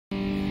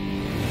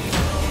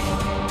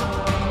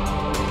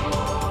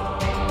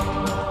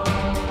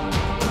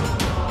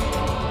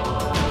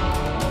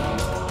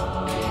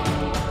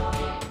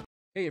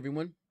Hey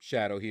everyone,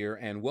 Shadow here,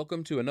 and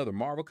welcome to another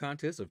Marvel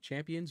Contest of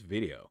Champions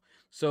video.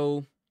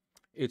 So,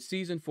 it's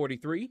season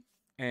 43,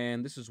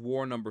 and this is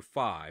war number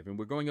 5, and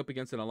we're going up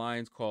against an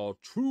alliance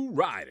called True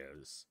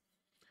Riders.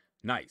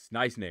 Nice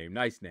name.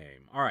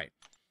 All right,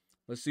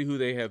 let's see who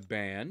they have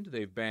banned.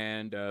 They've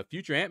banned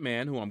Future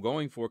Ant-Man, who I'm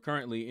going for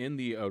currently in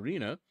the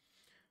arena,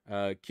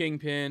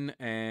 Kingpin,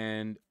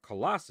 and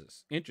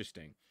Colossus.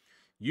 Interesting.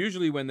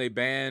 Usually when they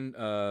ban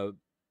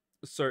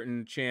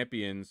certain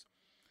champions,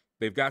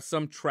 they've got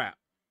some trap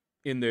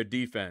in their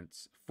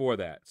defense for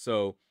that.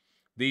 So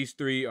these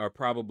three are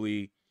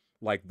probably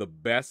like the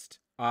best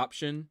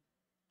option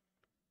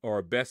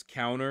or best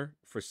counter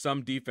for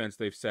some defense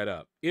they've set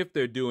up if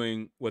they're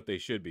doing what they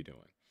should be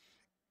doing.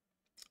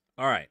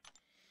 All right.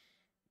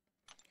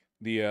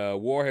 The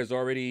war has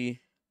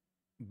already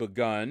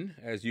begun,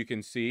 as you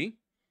can see.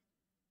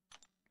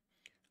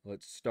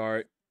 Let's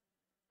start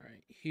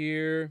right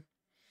here.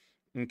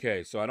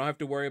 Okay, so I don't have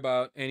to worry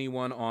about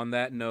anyone on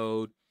that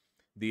node.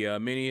 The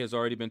mini has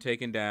already been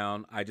taken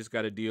down. I just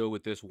got to deal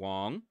with this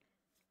Wong.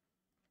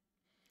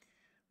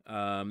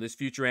 This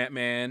Future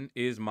Ant-Man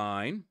is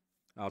mine.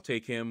 I'll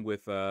take him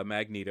with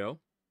Magneto.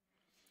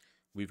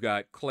 We've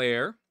got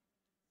Claire.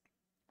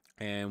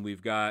 And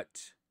we've got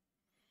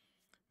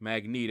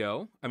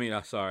Magneto.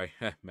 Sorry,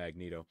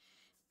 Magneto.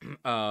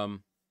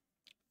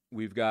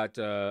 We've got...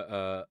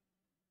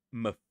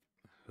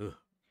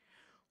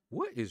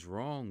 What is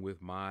wrong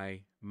with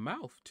my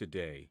mouth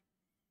today?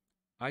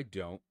 I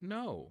don't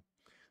know.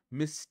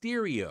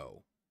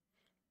 Mysterio.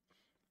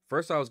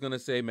 First I was going to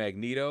say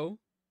Magneto,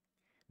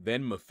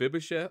 then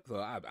Mephibosheth.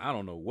 I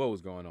don't know what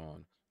was going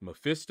on.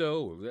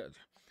 Mephisto.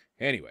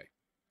 Anyway,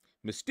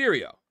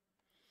 Mysterio.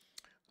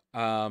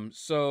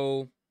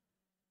 So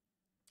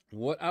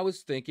what I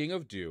was thinking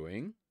of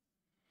doing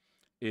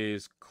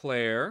is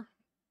Claire,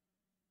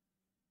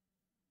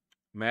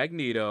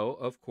 Magneto,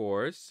 of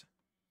course,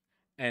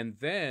 and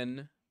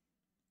then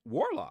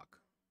Warlock.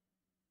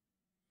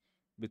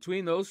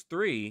 Between those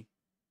three,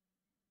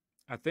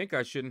 I think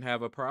I shouldn't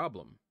have a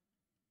problem.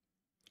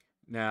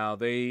 Now,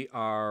 they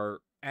are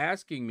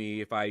asking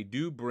me if I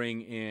do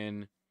bring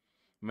in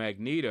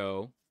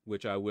Magneto,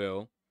 which I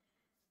will,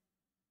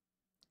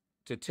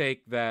 to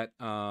take that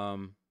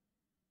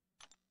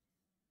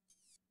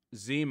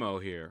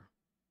Zemo here.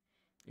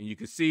 And you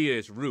can see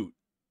it's Root.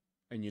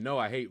 And you know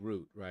I hate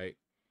Root, right?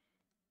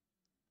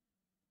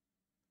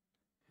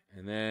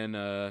 And then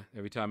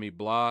every time he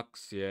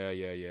blocks,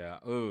 yeah.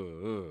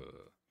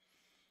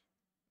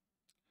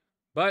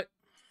 But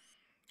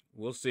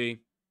we'll see.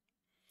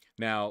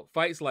 Now,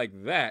 fights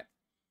like that,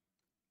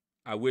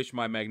 I wish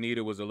my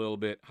Magneto was a little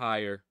bit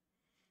higher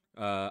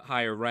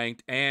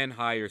ranked and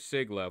higher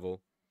SIG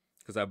level,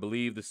 because I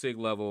believe the SIG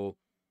level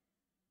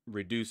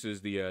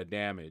reduces the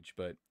damage.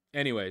 But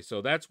anyway,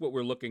 so that's what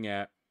we're looking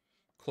at.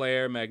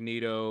 Claire,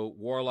 Magneto,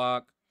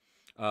 Warlock.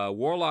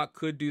 Warlock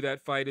could do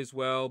that fight as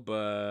well,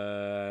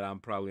 but I'm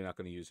probably not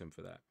going to use him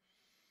for that.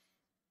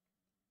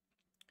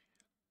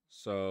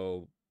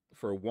 So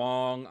for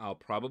Wong, I'll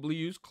probably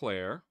use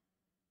Claire.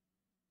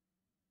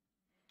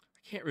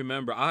 I can't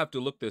remember. I'll have to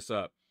look this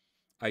up.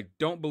 I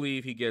don't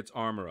believe he gets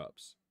armor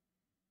ups.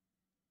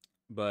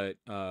 But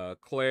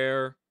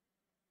Claire,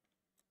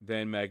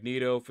 then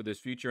Magneto for this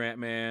Future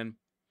Ant-Man,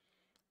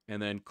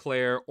 and then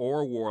Claire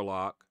or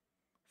Warlock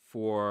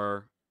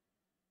for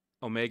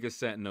Omega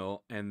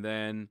Sentinel, and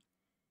then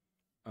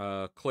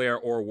Claire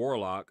or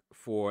Warlock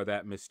for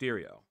that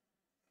Mysterio.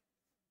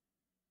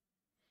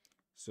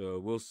 So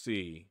we'll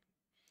see.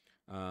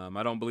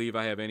 I don't believe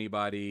I have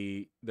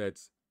anybody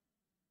that's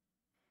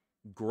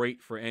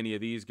great for any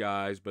of these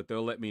guys, but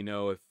they'll let me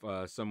know if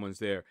someone's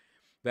there.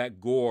 That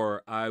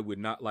Gore, I would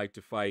not like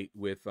to fight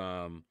with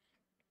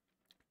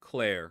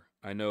Claire.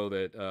 I know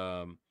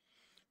that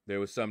there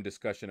was some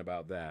discussion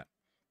about that.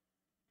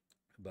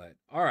 But,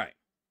 all right.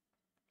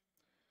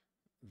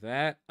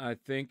 That, I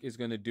think, is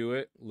going to do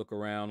it. Look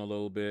around a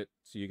little bit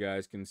so you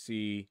guys can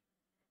see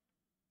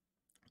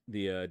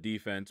the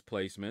defense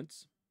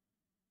placements.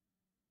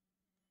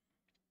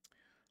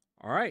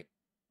 All right.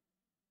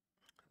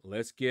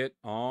 Let's get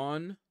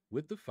on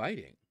with the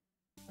fighting.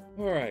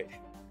 All right.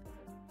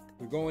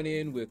 We're going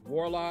in with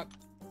Warlock,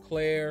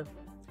 Claire,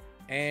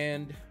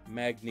 and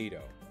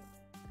Magneto.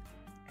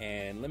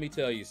 And let me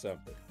tell you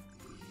something.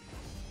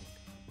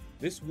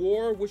 This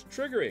war was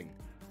triggering.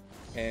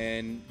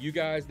 And you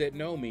guys that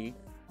know me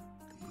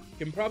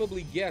can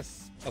probably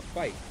guess a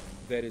fight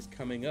that is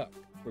coming up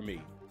for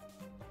me.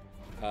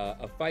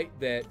 A fight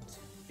that,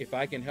 if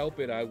I can help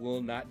it, I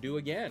will not do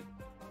again.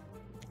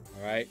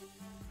 All right?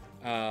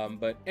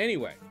 But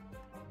anyway,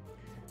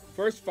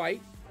 first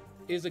fight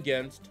is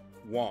against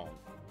Wong.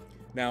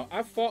 Now,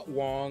 I fought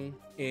Wong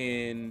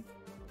in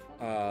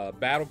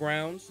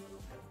Battlegrounds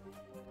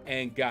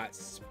and got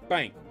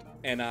spanked.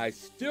 And I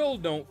still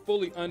don't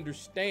fully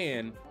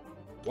understand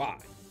why.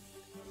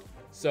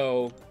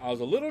 So I was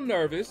a little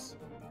nervous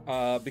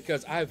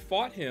because I've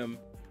fought him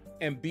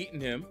and beaten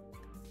him.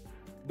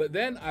 But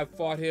then I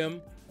fought him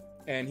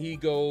and he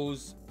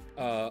goes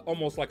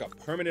almost like a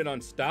permanent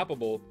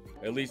unstoppable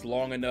at least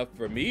long enough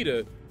for me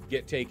to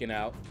get taken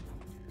out.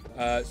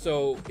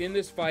 So in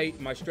this fight,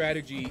 my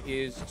strategy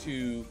is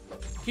to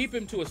keep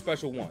him to a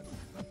special 1.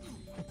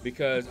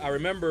 Because I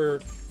remember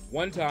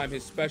one time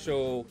his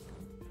special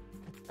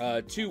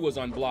 2 was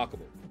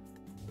unblockable.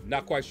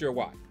 Not quite sure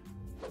why.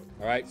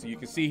 All right, so you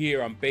can see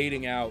here I'm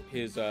baiting out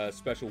his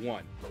special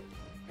 1.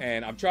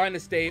 And I'm trying to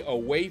stay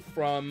away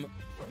from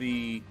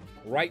the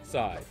right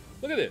side.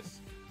 Look at this.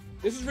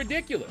 This is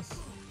ridiculous.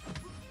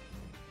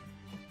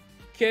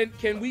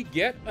 Can we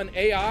get an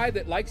AI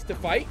that likes to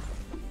fight?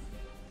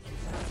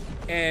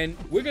 And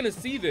we're gonna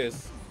see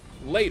this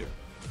later.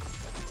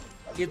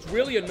 It's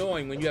really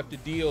annoying when you have to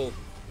deal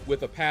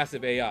with a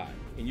passive AI.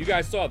 And you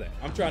guys saw that.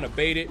 I'm trying to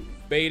bait it,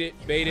 bait it,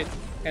 bait it.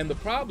 And the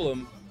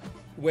problem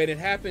when it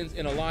happens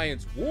in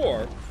Alliance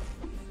War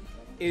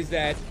is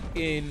that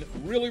in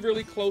really,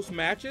 really close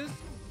matches,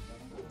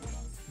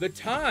 the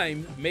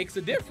time makes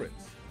a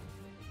difference.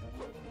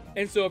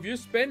 And so if you're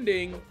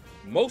spending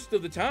most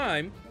of the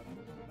time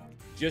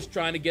just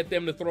trying to get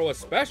them to throw a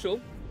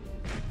special,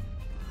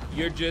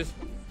 you're just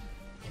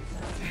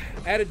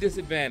at a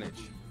disadvantage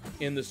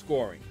in the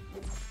scoring.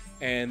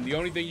 And the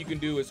only thing you can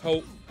do is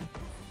hope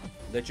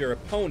that your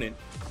opponent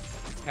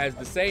has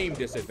the same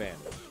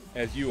disadvantage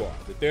as you are,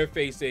 that they're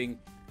facing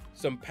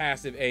some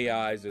passive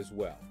AIs as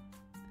well.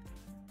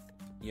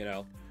 You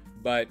know,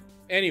 but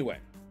anyway,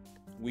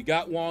 we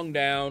got Wong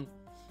down.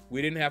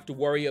 We didn't have to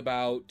worry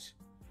about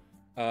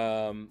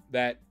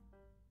that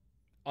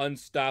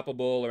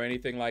unstoppable or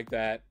anything like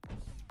that,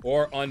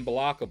 or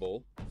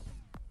unblockable.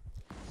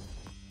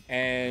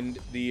 And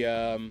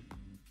the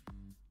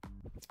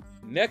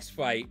next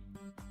fight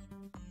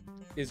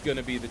is going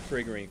to be the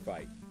triggering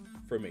fight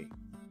for me.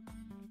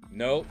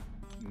 Nope,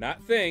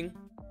 not Thing.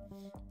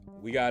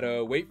 We got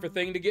to wait for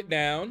Thing to get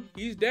down.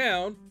 He's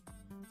down.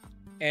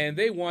 And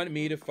they wanted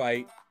me to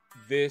fight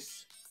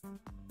this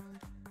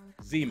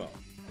Zemo.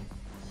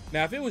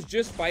 Now, if it was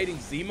just fighting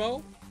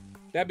Zemo,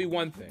 that'd be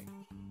one thing.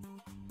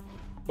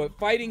 But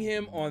fighting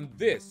him on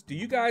this, do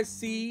you guys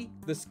see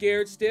the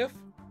scared stiff?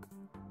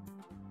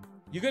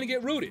 You're going to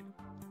get rooted.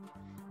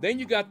 Then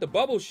you got the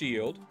bubble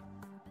shield.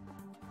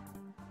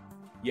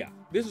 Yeah,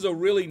 this is a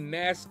really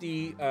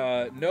nasty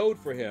node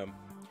for him.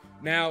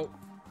 Now,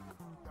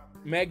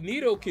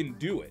 Magneto can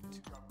do it,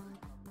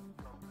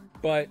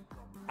 but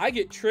I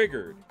get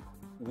triggered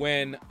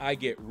when I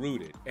get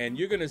rooted. And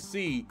you're going to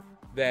see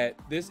that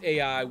this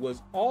AI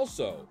was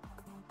also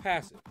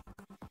passive.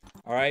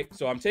 All right,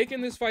 so I'm taking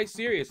this fight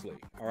seriously,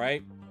 all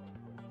right?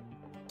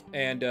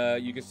 And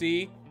you can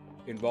see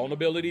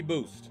invulnerability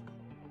boost.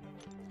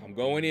 I'm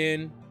going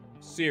in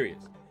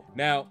serious.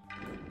 Now,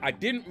 I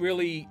didn't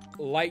really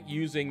like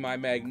using my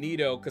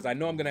Magneto because I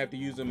know I'm going to have to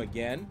use him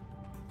again.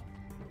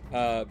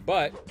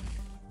 But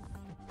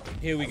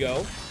here we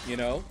go. You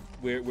know,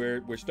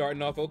 we're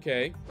starting off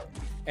okay.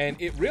 And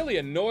it really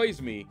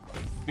annoys me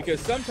because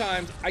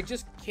sometimes I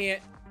just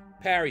can't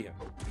parry him.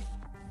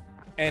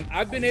 And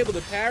I've been able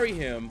to parry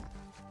him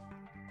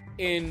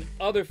in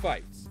other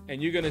fights,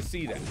 and you're going to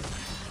see that.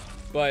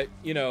 But,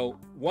 you know,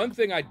 one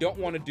thing I don't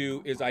want to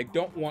do is I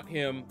don't want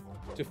him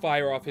to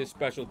fire off his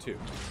special 2.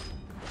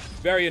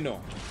 Very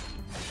annoying.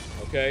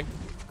 Okay?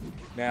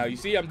 Now, you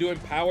see I'm doing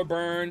power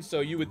burn, so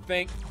you would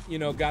think, you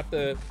know, got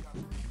the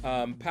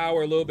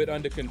power a little bit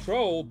under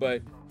control,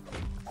 but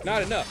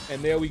not enough.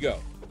 And there we go.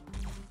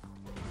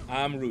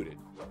 I'm rooted.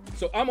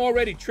 So I'm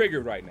already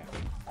triggered right now.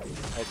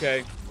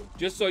 Okay?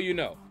 Just so you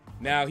know.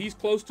 Now, he's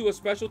close to a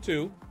special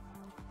 2.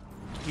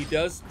 He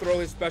does throw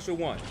his special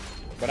 1.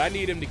 But I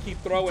need him to keep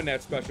throwing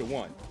that special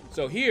 1.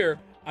 So here,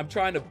 I'm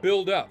trying to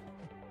build up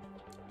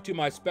to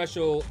my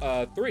special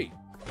 3.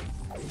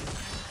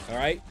 All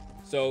right?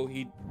 So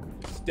he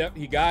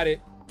got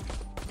it.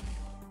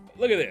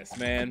 Look at this,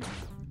 man.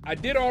 I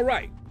did all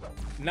right.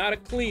 Not a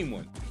clean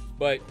one.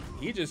 But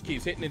he just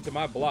keeps hitting into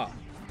my block.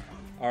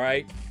 All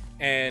right?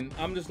 And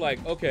I'm just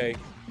like, okay.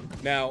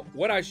 Now,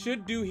 what I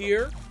should do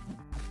here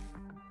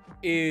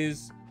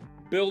is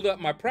build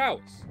up my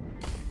prowess.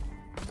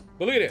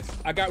 But look at this.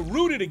 I got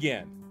rooted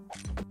again.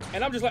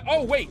 And I'm just like,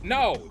 oh, wait,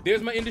 no.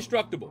 There's my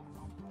indestructible.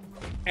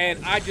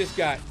 And I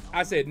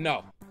said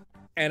no.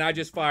 And I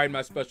just fired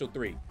my special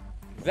 3.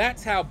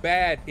 That's how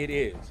bad it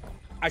is.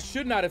 I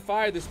should not have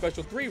fired the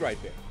special 3 right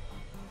there.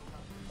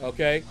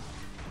 Okay?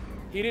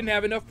 He didn't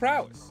have enough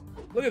prowess.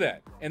 Look at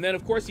that. And then,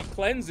 of course, he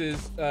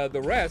cleanses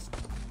the rest.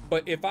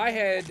 But if I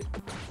had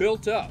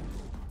built up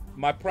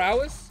my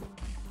prowess,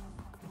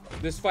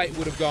 this fight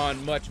would have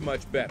gone much,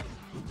 much better.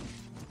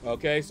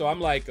 Okay, so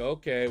I'm like,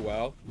 okay,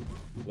 well,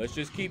 let's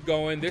just keep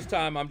going. This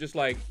time, I'm just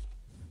like,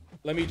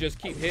 let me just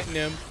keep hitting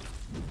him.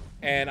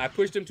 And I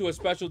pushed him to a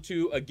special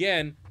 2.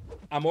 Again,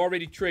 I'm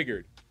already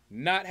triggered.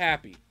 Not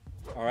happy.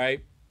 All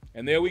right?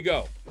 And there we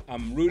go.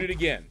 I'm rooted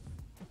again.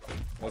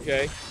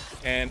 Okay?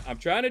 And I'm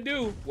trying to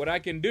do what I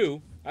can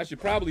do. I should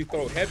probably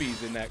throw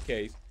heavies in that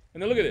case.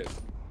 And then look at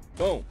this.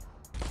 Boom.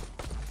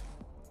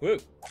 Woo.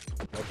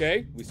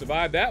 Okay, we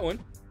survived that one.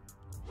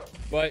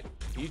 But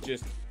he's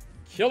just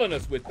killing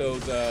us with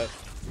those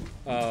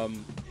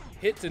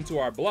hits into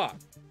our block.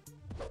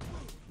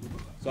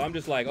 So I'm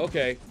just like,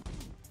 okay,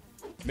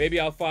 maybe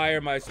I'll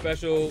fire my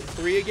special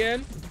 3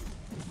 again.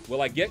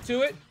 Will I get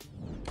to it?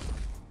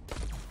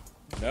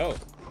 No.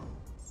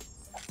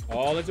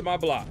 All into my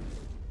block.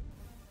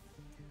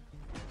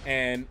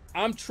 And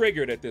I'm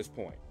triggered at this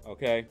point,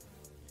 okay?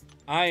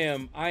 I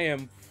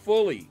am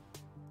fully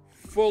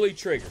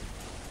triggered.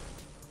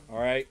 All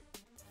right?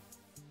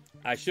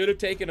 I should have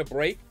taken a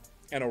break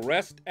and a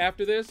rest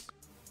after this,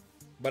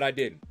 but I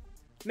didn't.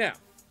 Now,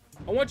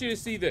 I want you to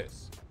see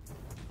this.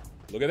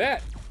 Look at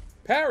that.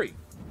 Parry.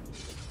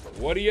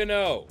 What do you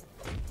know?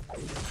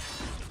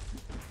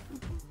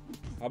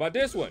 How about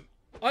this one?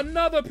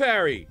 Another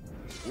parry.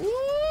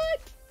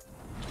 What?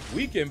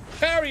 We can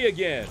parry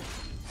again.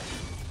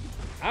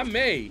 I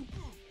may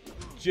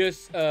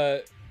just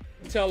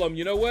tell them,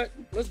 you know what?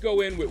 Let's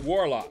go in with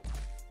Warlock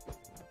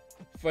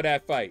for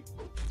that fight.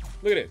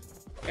 Look at it.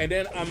 And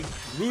then I'm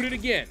rooted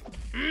again.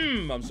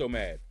 I'm so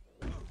mad.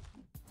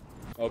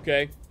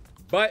 Okay.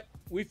 But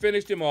we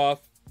finished him off.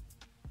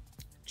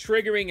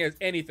 Triggering as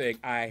anything.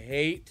 I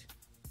hate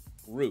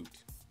root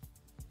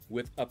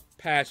with a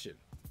passion.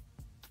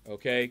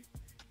 Okay.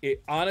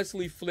 It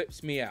honestly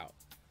flips me out.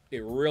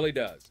 It really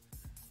does.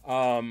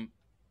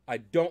 I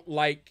don't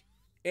like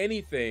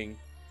anything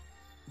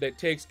that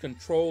takes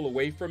control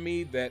away from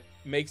me, that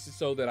makes it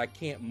so that I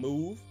can't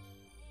move.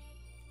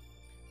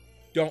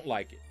 Don't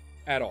like it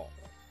at all.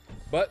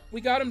 But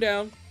we got him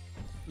down.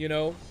 You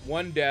know,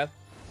 1 death.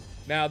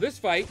 Now this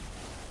fight,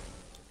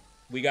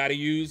 we got to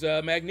use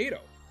Magneto.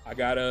 I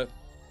got to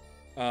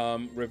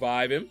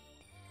revive him,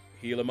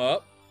 heal him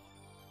up.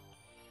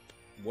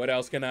 What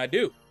else can I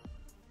do?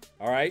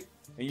 All right.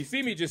 And you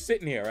see me just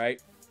sitting here,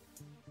 right?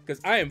 Because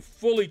I am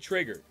fully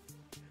triggered.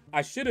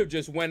 I should have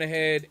just went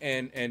ahead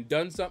and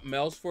done something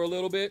else for a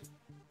little bit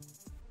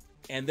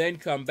and then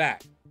come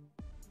back.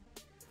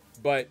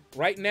 But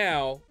right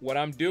now, what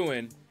I'm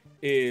doing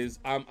is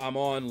I'm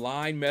on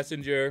Line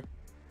Messenger,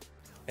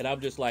 and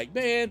I'm just like,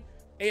 man,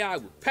 AI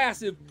was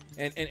passive,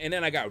 and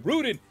then I got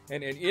rooted,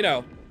 and you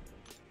know,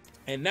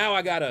 and now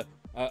I gotta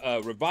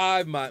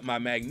revive my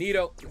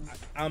Magneto.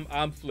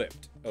 I'm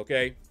flipped,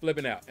 okay,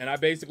 flipping out, and I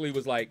basically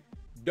was like,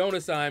 don't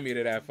assign me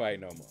to that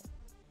fight no more,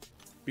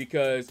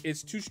 because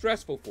it's too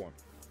stressful for me.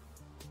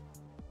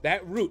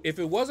 That root, if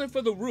it wasn't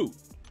for the root,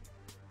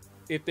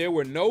 if there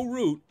were no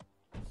root,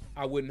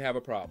 I wouldn't have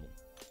a problem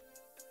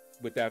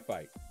with that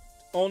fight.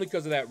 Only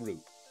because of that root.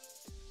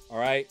 All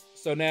right.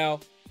 So now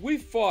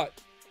we've fought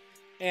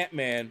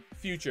Ant-Man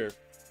Future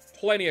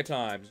plenty of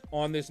times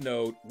on this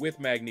node with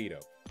Magneto.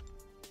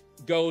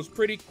 Goes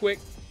pretty quick,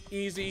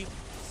 easy,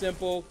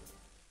 simple,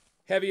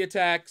 heavy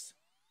attacks,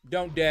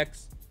 don't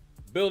dex,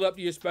 build up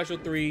to your special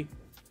 3,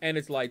 and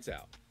it's lights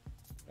out.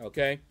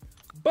 Okay.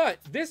 But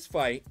this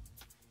fight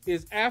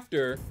is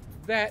after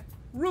that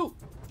root.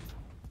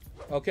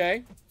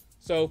 Okay.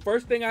 So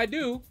first thing I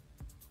do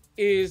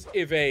is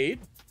evade.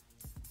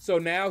 So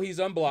now he's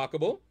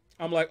unblockable.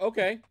 I'm like,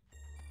 okay,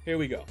 here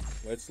we go.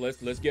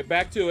 Let's get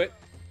back to it.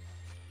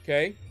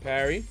 Okay,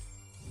 parry.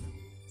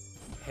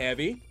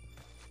 Heavy.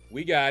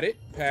 We got it.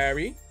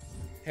 Parry.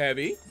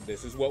 Heavy.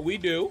 This is what we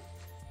do.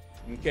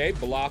 Okay,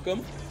 block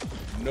him.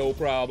 No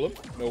problem.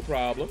 No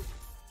problem.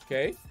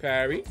 Okay,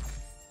 parry.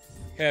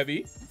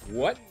 Heavy.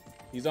 What?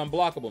 He's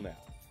unblockable now.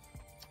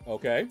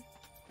 Okay.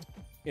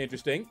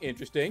 Interesting.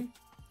 Interesting.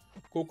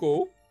 Cool,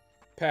 cool.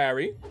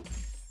 Parry.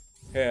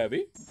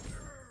 Heavy.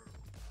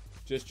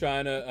 Just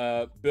trying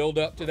to build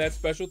up to that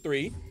special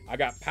 3. I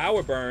got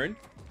power burn,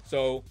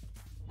 so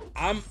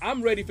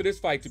I'm ready for this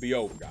fight to be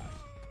over, guys.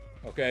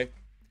 Okay,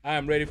 I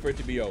am ready for it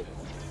to be over.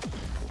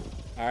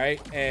 All right,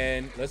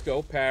 and let's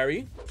go.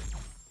 Parry.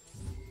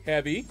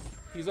 Heavy.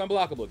 He's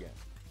unblockable again.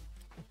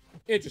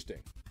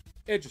 Interesting.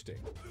 Interesting.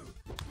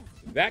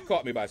 That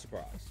caught me by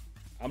surprise.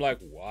 I'm like,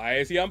 why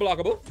is he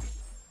unblockable?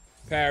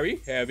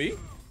 Parry. Heavy.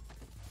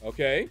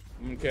 Okay.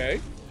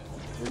 Okay.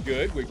 We're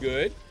good. We're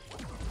good.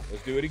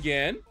 Let's do it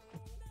again.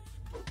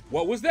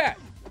 What was that?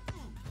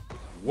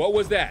 What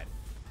was that?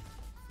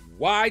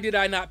 Why did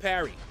I not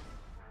parry?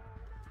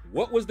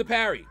 What was the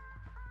parry?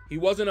 He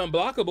wasn't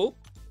unblockable.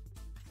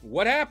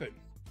 What happened?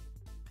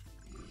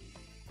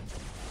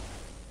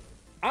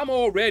 I'm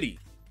already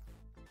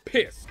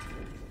pissed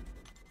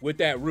with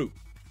that root.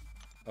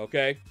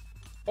 Okay?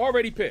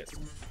 Already pissed.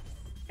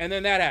 And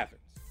then that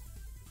happens.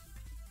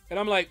 And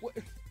I'm like, what?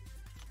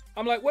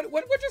 I'm like,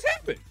 what just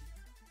happened?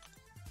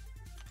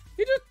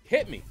 He just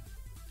hit me.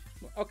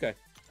 Okay.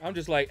 I'm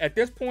just like, at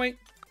this point,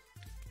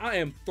 I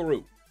am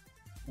through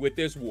with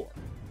this war.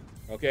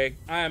 Okay?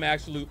 I am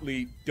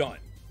absolutely done.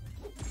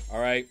 All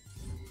right?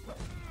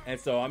 And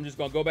so I'm just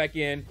gonna go back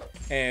in,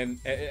 and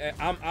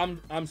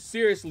I'm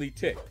seriously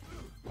ticked.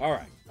 All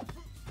right.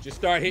 Just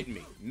start hitting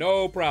me.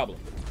 No problem.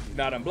 He's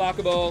not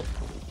unblockable.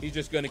 He's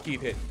just gonna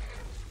keep hitting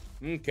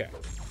me. Okay.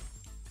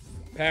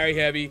 Parry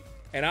heavy.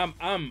 And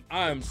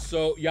I'm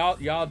so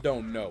y'all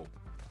don't know.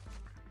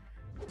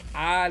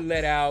 I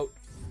let out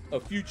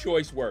a few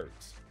choice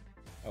words.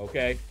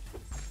 Okay.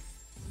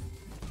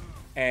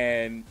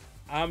 And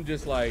I'm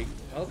just like,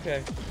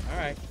 okay, all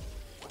right.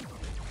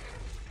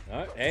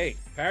 Hey,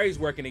 parry's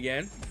working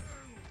again.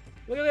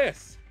 Look at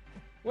this.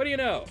 What do you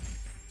know?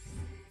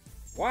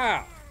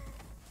 Wow.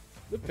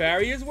 The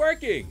parry is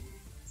working.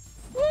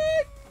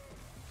 What?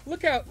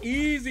 Look how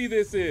easy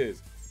this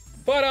is.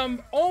 But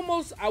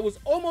I was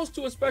almost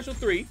to a special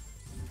 3.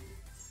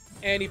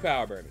 And he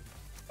power burned me.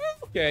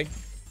 Okay.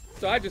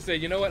 So I just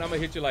said, you know what? I'm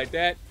going to hit you like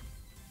that.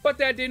 But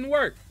that didn't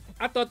work.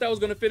 I thought that was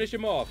going to finish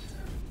him off.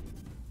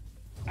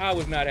 I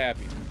was not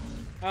happy.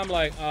 I'm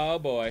like, oh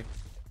boy.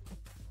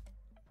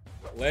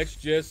 Let's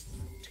just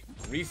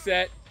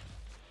reset,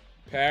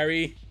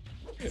 parry,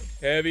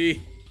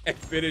 heavy, and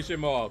finish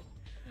him off.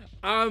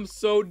 I'm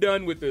so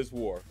done with this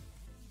war.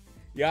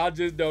 Y'all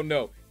just don't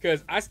know.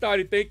 Because I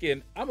started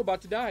thinking, I'm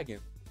about to die again.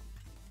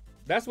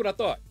 That's what I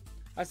thought.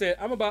 I said,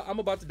 I'm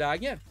about to die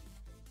again.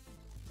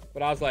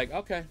 But I was like,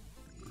 okay.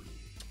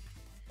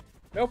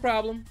 No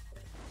problem.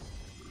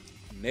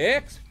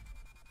 Next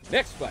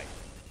fight.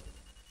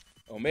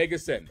 Omega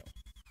Sentinel.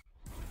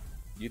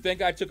 You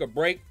think I took a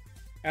break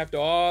after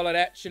all of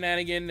that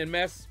shenanigan and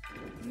mess?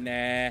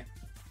 Nah.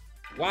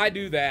 Why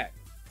do that?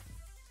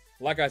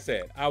 Like I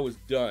said, I was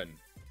done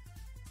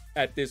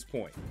at this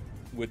point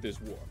with this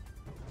war.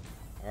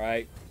 All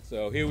right,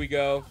 so here we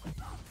go.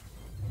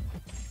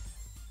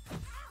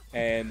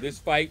 And this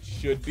fight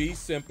should be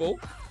simple,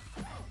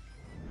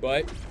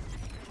 but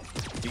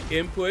the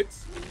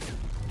inputs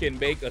can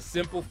make a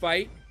simple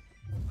fight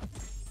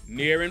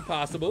near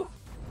impossible.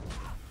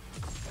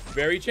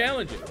 Very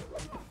challenging.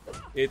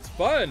 It's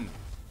fun.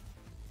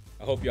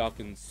 I hope y'all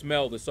can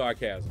smell the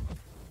sarcasm.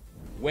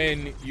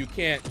 When you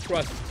can't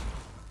trust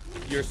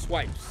your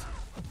swipes.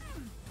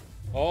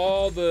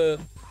 All the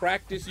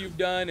practice you've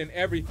done and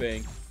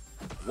everything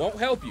won't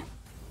help you.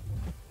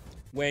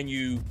 When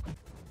you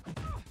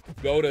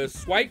go to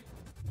swipe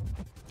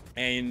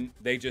and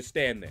they just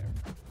stand there.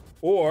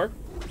 Or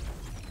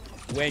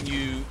when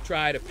you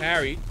try to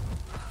parry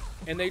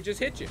and they just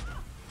hit you.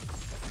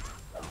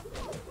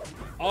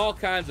 All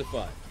kinds of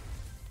fun.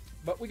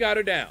 But we got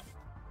her down.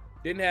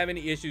 Didn't have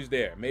any issues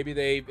there. Maybe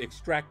they've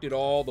extracted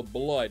all the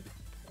blood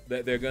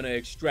that they're going to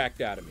extract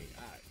out of me.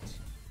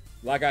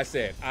 Like I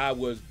said, I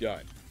was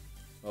done.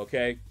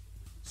 Okay?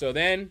 So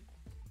then,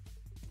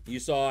 you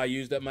saw I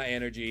used up my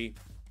energy.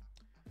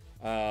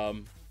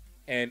 And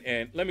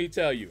let me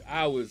tell you,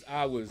 I was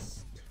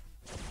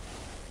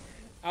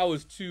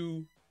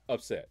too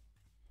upset.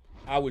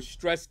 I was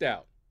stressed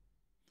out.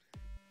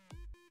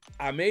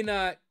 I may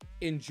not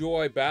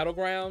enjoy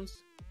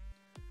Battlegrounds,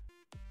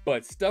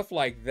 but stuff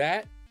like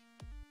that.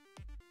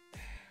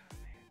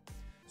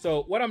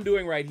 So what I'm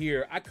doing right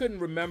here, I couldn't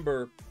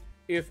remember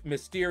if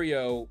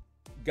Mysterio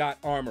got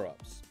armor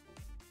ups.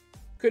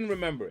 Couldn't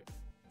remember it.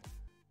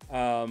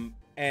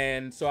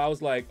 And so I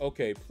was like,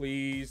 okay,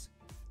 please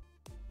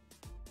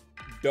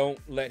don't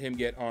let him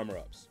get armor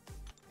ups.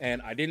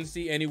 And I didn't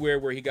see anywhere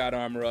where he got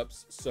armor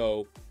ups,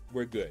 so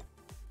we're good.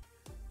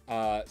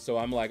 So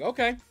I'm like,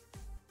 okay,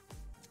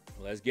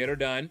 let's get her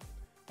done.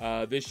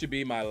 This should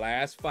be my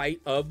last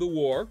fight of the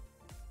war.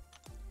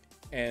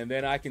 And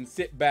then I can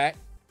sit back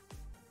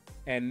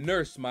and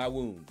nurse my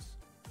wounds.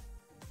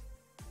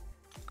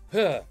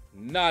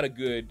 Not a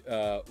good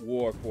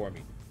war for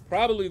me.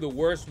 Probably the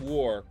worst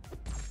war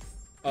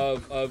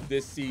of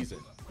this season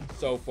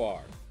so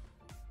far.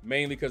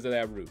 Mainly because of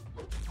that route.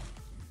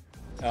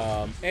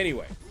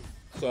 Anyway,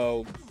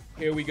 so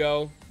here we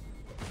go.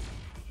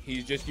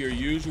 He's just your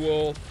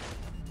usual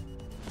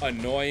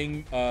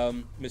annoying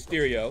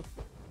Mysterio.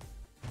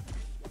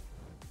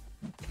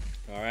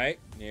 All right,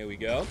 here we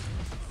go.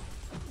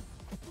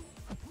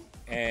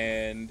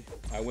 And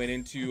I went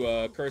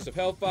into Curse of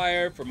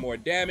Hellfire for more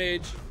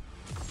damage.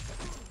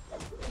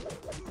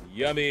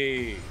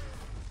 Yummy.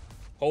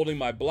 Holding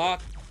my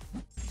block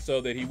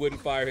so that he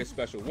wouldn't fire his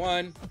special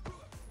 1.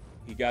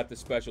 He got the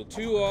special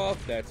 2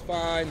 off. That's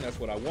fine. That's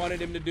what I wanted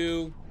him to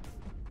do.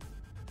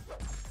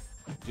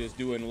 Just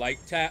doing light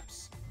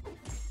taps.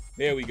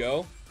 There we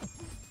go.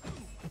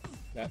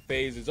 That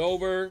phase is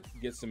over.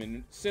 Get some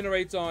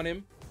incinerates on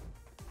him.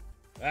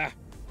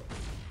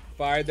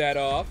 Fired that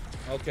off.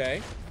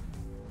 Okay.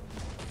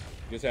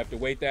 Just have to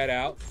wait that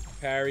out.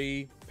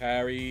 Parry,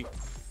 parry,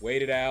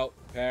 wait it out,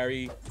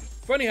 parry.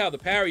 Funny how the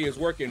parry is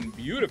working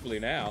beautifully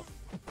now.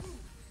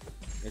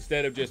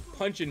 Instead of just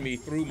punching me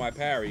through my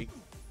parry.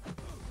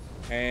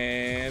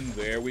 And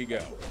there we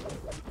go.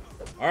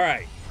 All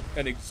right.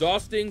 An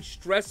exhausting,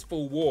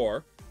 stressful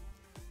war.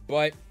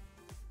 But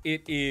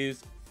it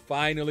is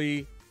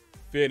finally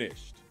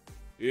finished.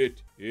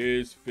 It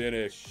is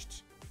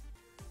finished.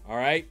 All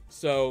right.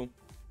 So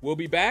we'll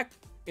be back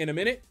in a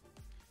minute.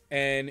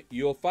 And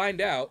you'll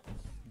find out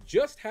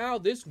just how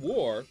this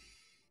war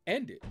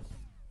ended.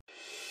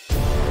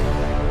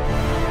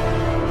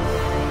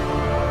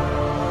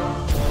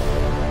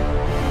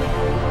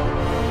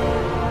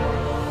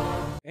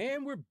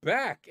 And we're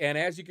back. And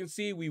as you can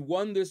see, we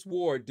won this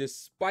war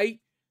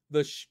despite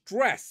the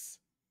stress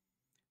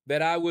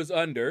that I was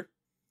under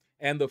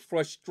and the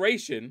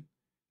frustration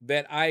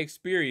that I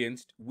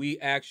experienced. We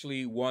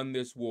actually won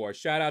this war.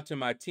 Shout out to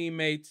my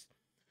teammates.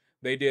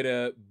 They did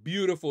a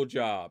beautiful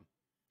job.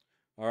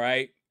 All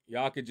right.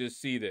 Y'all could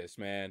just see this,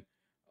 man.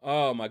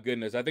 Oh my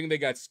goodness. I think they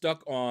got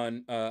stuck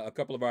on a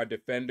couple of our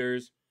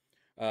defenders.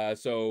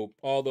 So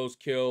all those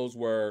kills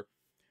were,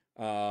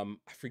 I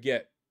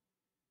forget.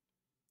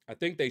 I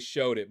think they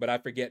showed it, but I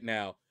forget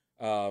now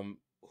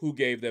who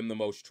gave them the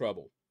most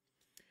trouble.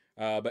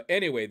 But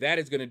anyway, that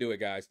is going to do it,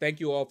 guys. Thank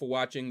you all for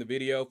watching the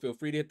video. Feel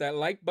free to hit that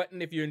like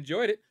button if you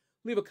enjoyed it.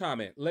 Leave a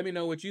comment. Let me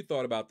know what you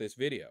thought about this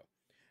video.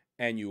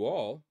 And you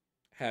all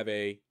have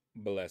a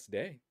blessed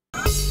day.